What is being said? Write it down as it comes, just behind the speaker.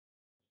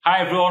Hi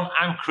everyone,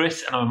 I'm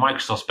Chris and I'm a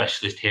Microsoft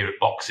specialist here at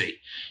boxxe.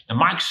 Now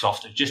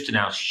Microsoft have just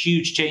announced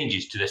huge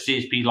changes to their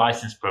CSP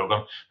license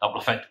program that will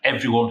affect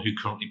everyone who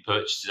currently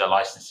purchases a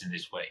license in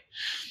this way.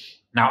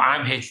 Now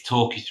I'm here to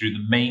talk you through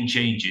the main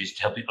changes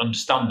to help you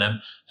understand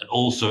them and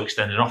also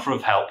extend an offer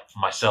of help for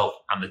myself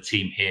and the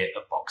team here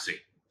at boxxe.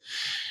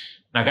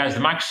 Now guys, the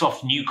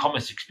Microsoft New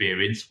Commerce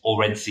Experience,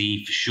 or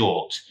NCE for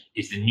short,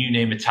 is the new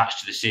name attached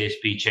to the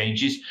CSP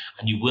changes,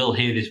 and you will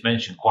hear this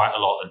mentioned quite a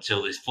lot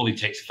until this fully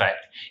takes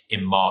effect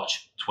in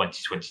March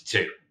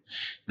 2022.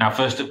 Now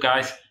first up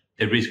guys,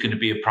 there is going to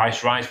be a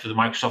price rise for the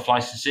Microsoft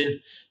licensing.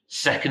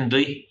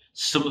 Secondly,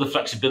 some of the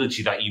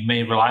flexibility that you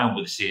may rely on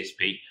with the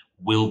CSP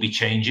will be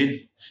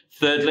changing.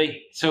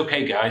 Thirdly, it's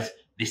okay guys,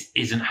 this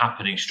isn't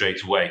happening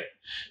straight away.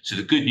 So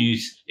the good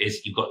news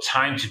is you've got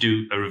time to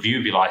do a review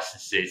of your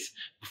licenses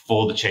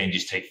before the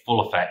changes take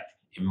full effect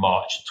in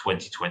March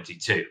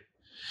 2022.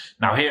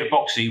 Now here at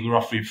boxxe, we're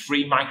offering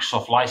free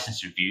Microsoft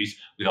license reviews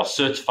with our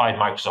certified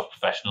Microsoft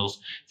professionals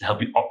to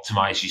help you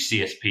optimize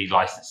your CSP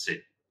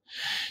licensing.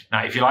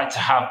 Now, if you'd like to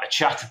have a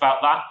chat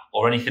about that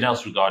or anything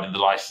else regarding the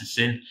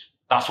licensing,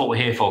 that's what we're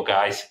here for,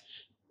 guys.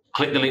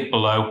 Click the link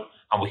below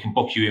and we can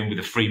book you in with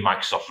a free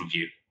Microsoft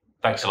review.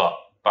 Thanks a lot.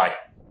 Bye.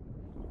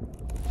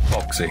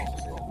 boxxe,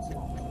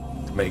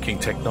 making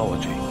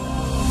technology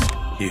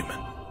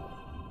human.